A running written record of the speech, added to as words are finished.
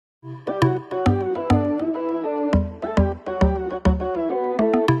Hi,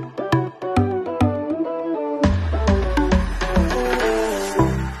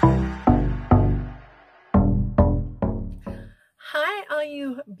 all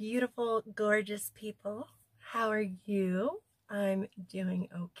you beautiful, gorgeous people. How are you? I'm doing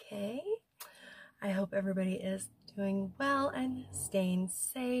okay. I hope everybody is doing well and staying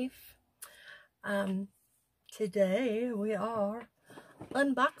safe. Today we are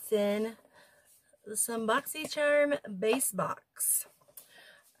unboxing some Boxycharm Base Box.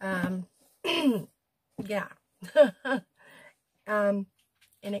 Yeah. And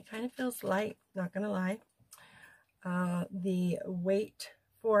it kind of feels light, not gonna lie. The weight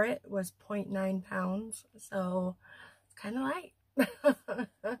for it was 0.9 pounds, so it's kind of light.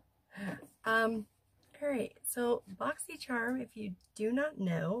 Alright, so Boxycharm, if you do not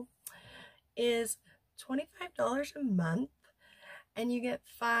know, is $25 a month, and you get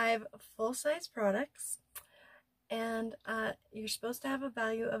 5 full-size products, and you're supposed to have a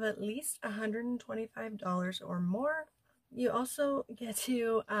value of at least $125 or more. You also get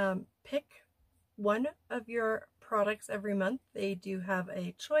to pick one of your products every month. They do have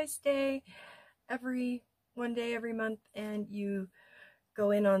a choice day one day every month, and you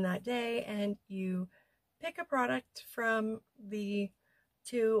go in on that day and you pick a product from the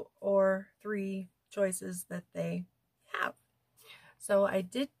 2 or 3 choices that they have. So I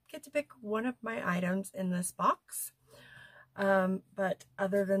did get to pick one of my items in this box, but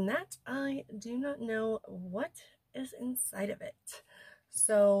other than that, I do not know what is inside of it.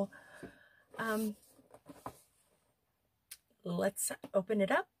 So let's open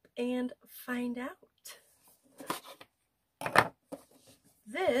it up and find out.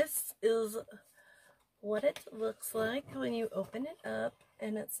 This is what it looks like when you open it up,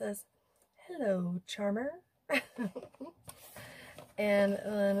 and it says, "Hello, Charmer." And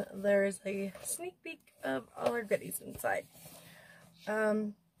then there's a sneak peek of all our goodies inside.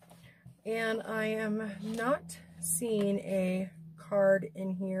 And I am not seeing a card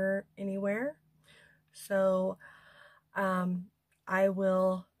in here anywhere, so I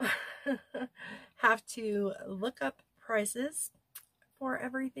will have to look up prices for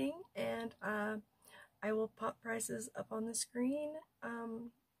everything, and I will pop prices up on the screen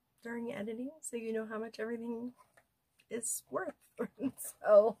during editing, so you know how much everything is worth.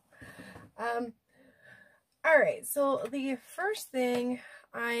 So alright, so the first thing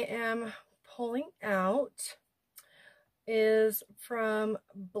I am pulling out is from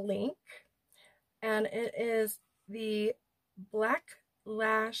Blink, and it is the Black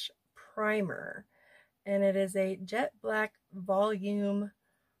Lash Primer, and it is a jet black volume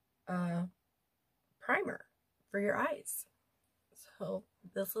primer for your eyes. So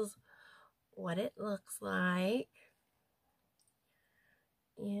this is what it looks like,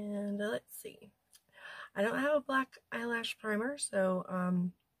 and let's see, I don't have a black eyelash primer, so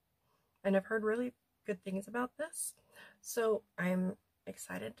and I've heard really good things about this, so I'm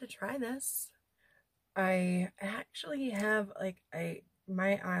excited to try this. I actually have like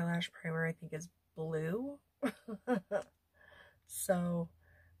my eyelash primer I think is blue. So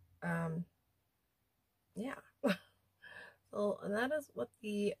yeah. So that is what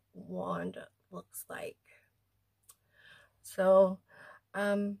the wand looks like. So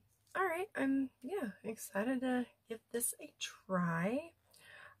alright, I'm excited to give this a try.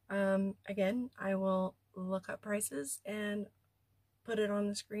 Again, I will look up prices and put it on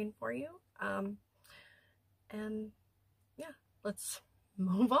the screen for you. And yeah, let's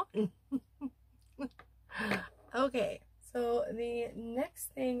move on. Okay, so the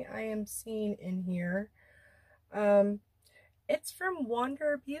next thing I am seeing in here, it's from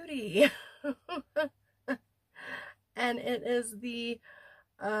Wander Beauty. And it is the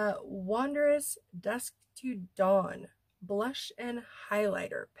Wondrous Dusk to Dawn Blush and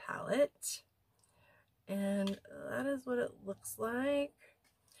Highlighter Palette. And that is what it looks like.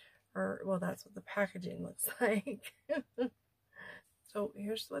 Or, well, that's what the packaging looks like. So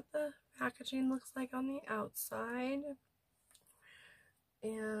here's what the packaging looks like on the outside.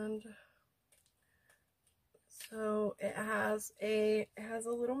 And so it has a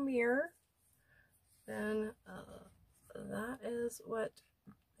little mirror. Then that is what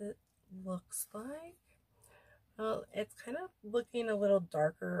it looks like. Well, it's kind of looking a little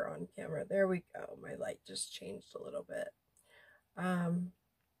darker on camera. There we go. My light just changed a little bit.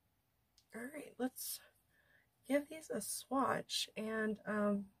 All right, let's give these a swatch and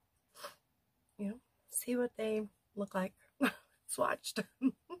you know, see what they look like swatched.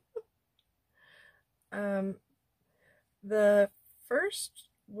 The first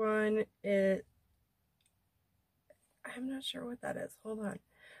one is, I'm not sure what that is. Hold on.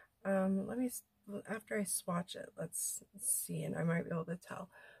 Let me, after I swatch it, let's see, and I might be able to tell.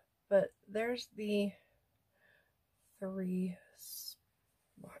 But there's the 3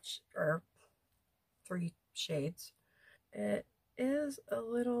 swatch, or 3 shades. It is a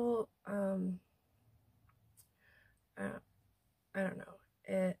little, I don't know.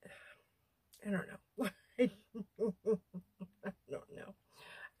 I don't know. I don't know.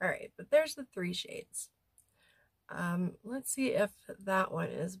 All right, but there's the 3 shades. Let's see if that one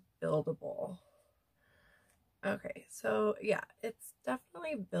is buildable. Okay, so yeah, it's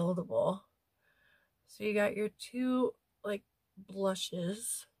definitely buildable. So you got your 2 like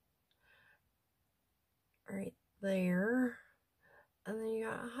blushes right there, and then you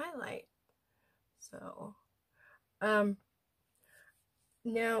got a highlight. So,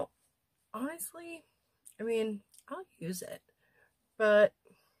 now honestly, I mean, I'll use it, but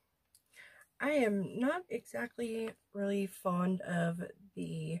I am not exactly really fond of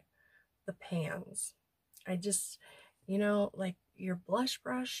the pans. I just, you know, like your blush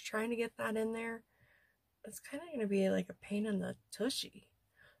brush, trying to get that in there, it's kind of going to be like a pain in the tushy.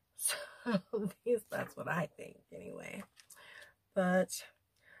 So at least that's what I think anyway. But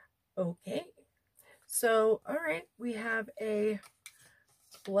okay. So, all right, we have a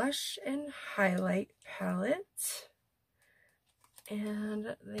blush and highlight palette.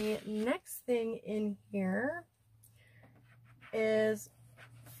 And the next thing in here is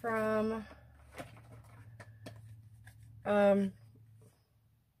from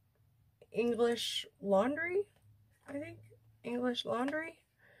English Laundry, I think. English Laundry.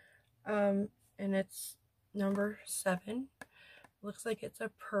 And it's number 7. Looks like it's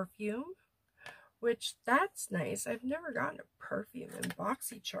a perfume, which that's nice. I've never gotten a perfume in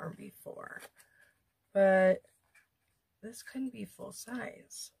Boxycharm before, but this couldn't be full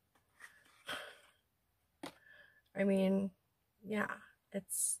size. I mean, yeah,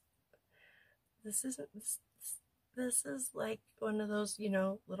 it's, this isn't, this is like one of those, you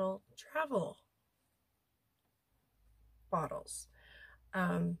know, little travel bottles.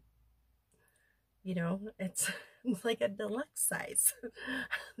 You know, it's like a deluxe size.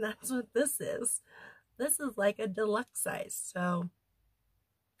 That's what this is. This is like a deluxe size. So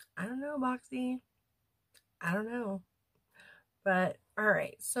I don't know, Boxy. I don't know. But all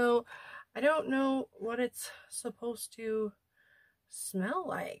right. So I don't know what it's supposed to smell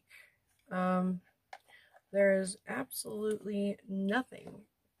like. There's absolutely nothing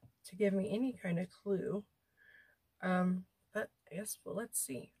to give me any kind of clue. But I guess, well, let's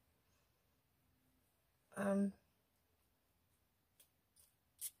see. Oh,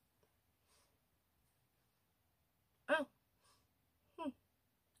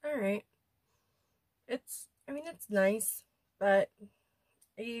 all right. It's, I mean, it's nice, but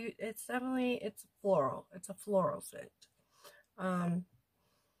it's definitely, it's floral. It's a floral scent.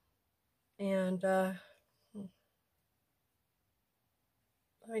 And let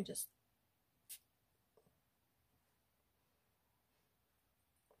me just,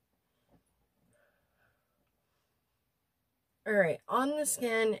 all right, on the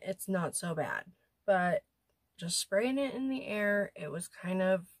skin, it's not so bad, but just spraying it in the air, it was kind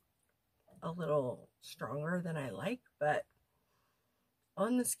of a little stronger than I like, but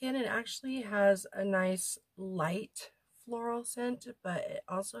on the skin, it actually has a nice light floral scent, but it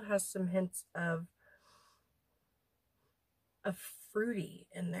also has some hints of fruity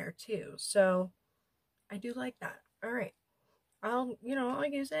in there too. So I do like that. All right. I'll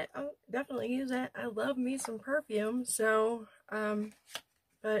use it. I'll definitely use it. I love me some perfume. So,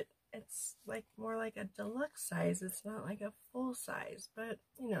 but it's like more like a deluxe size. It's not like a full size, but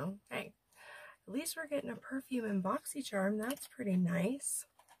you know, hey, at least we're getting a perfume in Boxycharm. That's pretty nice.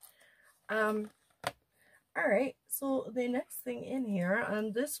 All right. So the next thing in here,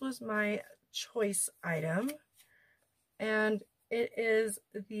 this was my choice item, and it is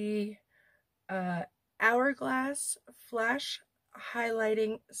the Hourglass Flash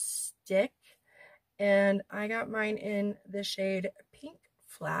Highlighting Stick, and I got mine in the shade Pink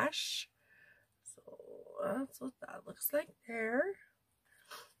Flash. So that's what that looks like there.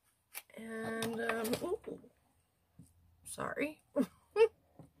 And ooh, sorry,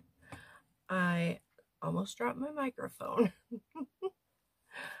 I almost dropped my microphone.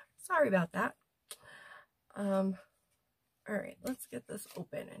 Sorry about that. All right, let's get this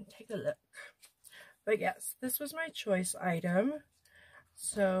open and take a look. But yes, this was my choice item.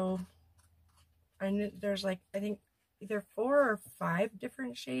 So I knew there's like, I think either 4 or 5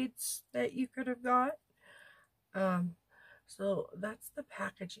 different shades that you could have got. So that's the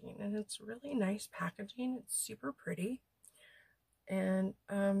packaging, and it's really nice packaging. It's super pretty. And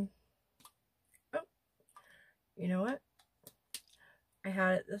oh, you know what? I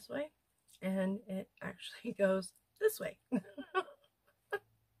had it this way, and it actually goes this way.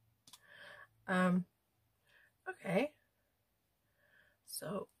 Okay,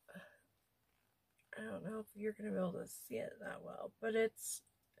 so I don't know if you're gonna be able to see it that well, but it's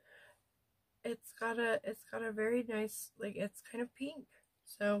got a very nice, like, it's kind of pink,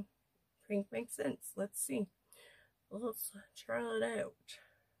 so pink makes sense. Let's see. Let's try it out.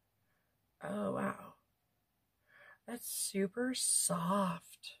 Oh wow, that's super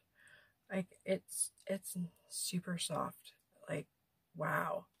soft. Like, it's super soft. Like,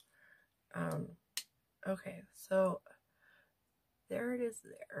 wow. Okay, so there it is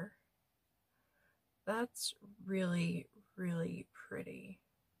there. That's really, really pretty.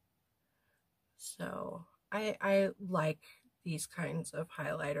 So I like these kinds of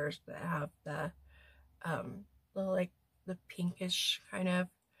highlighters that have like the pinkish kind of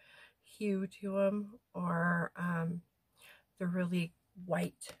hue to them, or the really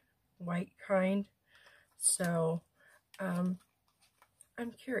white kind. So I'm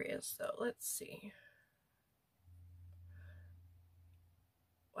curious though. Let's see.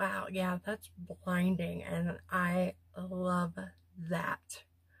 Wow, yeah, that's blinding, and I love that.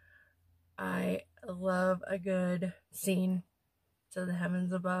 I love a good scene to the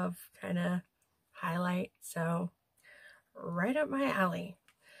heavens above kind of highlight, so right up my alley.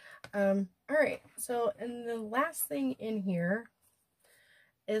 All right, so, and the last thing in here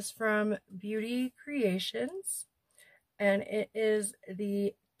is from Beauty Creations, and it is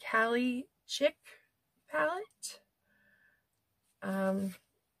the Cali Chick palette.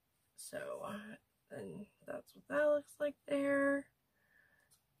 So, and that's what that looks like there.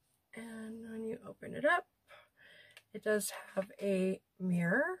 And when you open it up, it does have a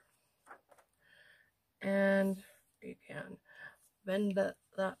mirror, and you can bend that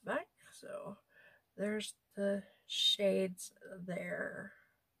back. So there's the shades there.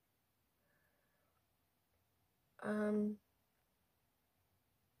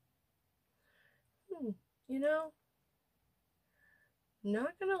 You know,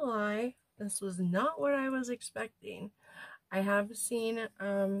 not gonna lie, this was not what I was expecting. I have seen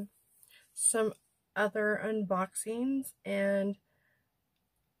some other unboxings, and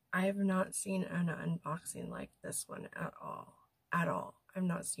I have not seen an unboxing like this one at all. I've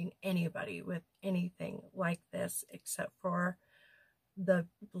not seen anybody with anything like this except for the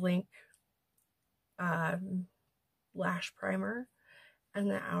Blink lash primer and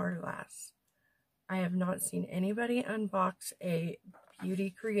the Hourglass. I have not seen anybody unbox a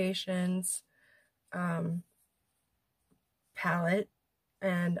Beauty Creations palette,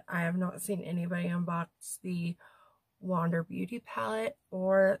 and I have not seen anybody unbox the Wander Beauty palette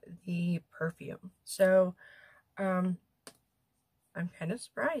or the perfume. So I'm kind of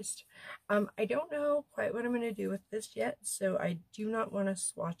surprised. I don't know quite what I'm going to do with this yet, so I do not want to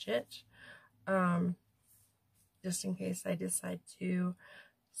swatch it, just in case I decide to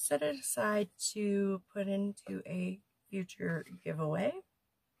set it aside to put into a future giveaway.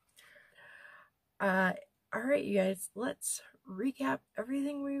 Alright, you guys, let's recap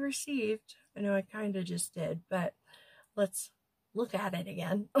everything we received. I know I kind of just did, but let's look at it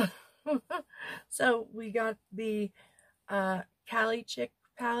again. So we got the Cali Chick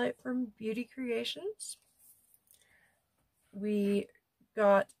palette from Beauty Creations. We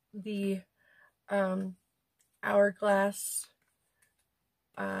got the Hourglass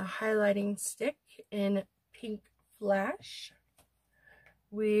highlighting stick in Pink Flash.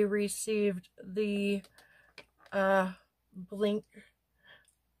 We received the Blink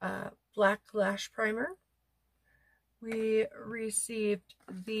Black Lash Primer. We received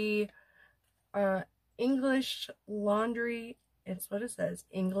the English Laundry, it's what it says,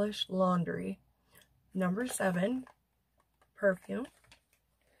 English Laundry number 7 perfume.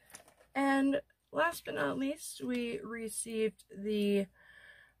 And last but not least, we received the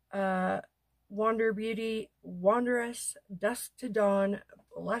Wander Beauty Wanderess Dusk to Dawn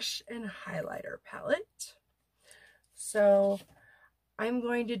Blush and Highlighter Palette. So I'm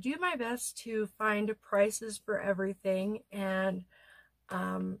going to do my best to find prices for everything, and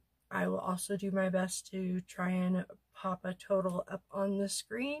I will also do my best to try and pop a total up on the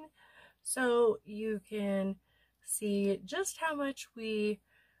screen so you can see just how much we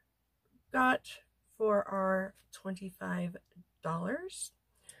got for our $25.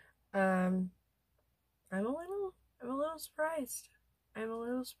 I'm a little surprised.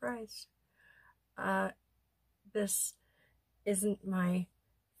 This isn't my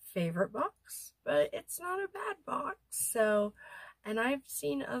favorite box, but it's not a bad box. So, and I've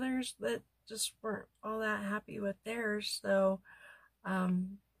seen others that just weren't all that happy with theirs. So,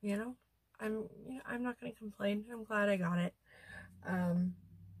 you know, I'm not going to complain. I'm glad I got it. I'm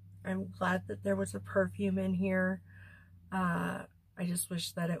glad that there was a perfume in here. I just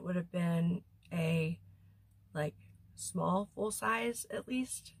wish that it would have been a like small full size at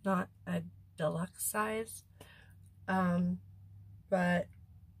least, not a deluxe size. But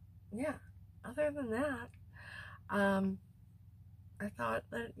yeah, other than that, I thought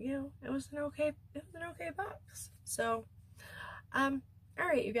that, you know, it was an okay box. So, all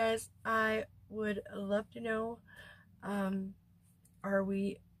right, you guys, I would love to know, are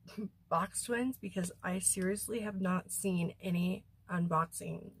we box twins? Because I seriously have not seen any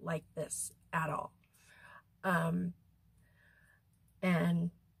unboxing like this at all.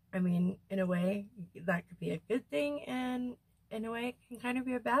 And I mean, in a way, that could be a good thing, and in a way, it can kind of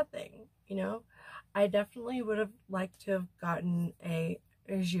be a bad thing, you know? I definitely would have liked to have gotten a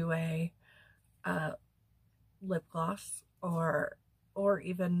Jouer lip gloss, or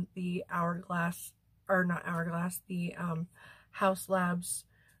even the Hourglass, or not Hourglass, the House Labs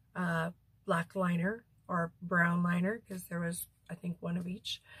black liner or brown liner, because there was, I think, one of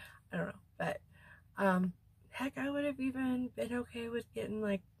each. I don't know, but heck, I would have even been okay with getting,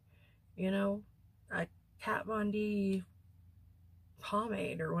 like, you know, a Kat Von D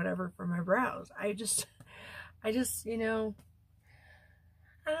pomade or whatever for my brows. I just, you know,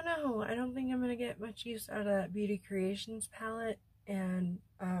 I don't know. I don't think I'm gonna get much use out of that Beauty Creations palette, and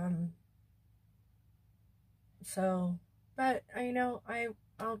so, but I know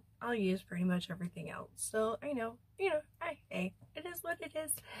I'll use pretty much everything else. So I know, you know, hey, it is what it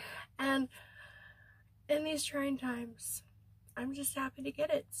is, and in these trying times, I'm just happy to get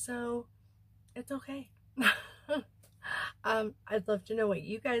it. So it's okay. I'd love to know what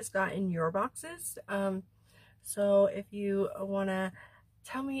you guys got in your boxes. So if you want to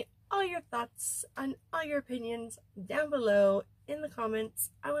tell me all your thoughts and all your opinions down below in the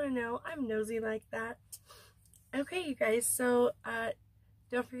comments, I want to know. I'm nosy like that. Okay, you guys, so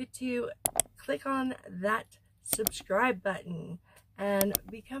don't forget to click on that subscribe button and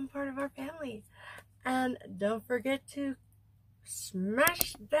become part of our family. And don't forget to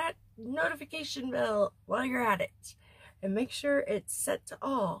smash that notification bell while you're at it, and make sure it's set to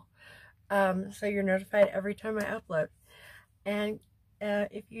all, so you're notified every time I upload. And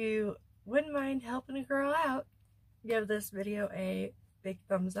if you wouldn't mind helping a girl out, give this video a big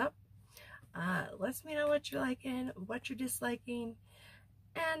thumbs up. Lets me know what you're liking, what you're disliking,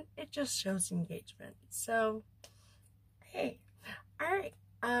 and it just shows engagement. So hey, all right,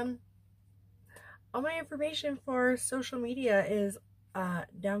 all my information for social media is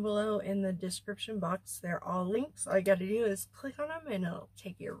down below in the description box. They're all links. All you got to do is click on them and it'll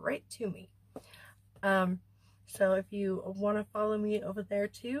take you right to me. So if you want to follow me over there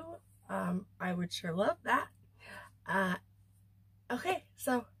too, I would sure love that. Okay,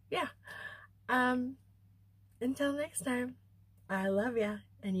 so yeah, until next time, I love ya,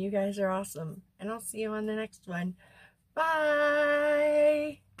 and you guys are awesome, and I'll see you on the next one. Bye!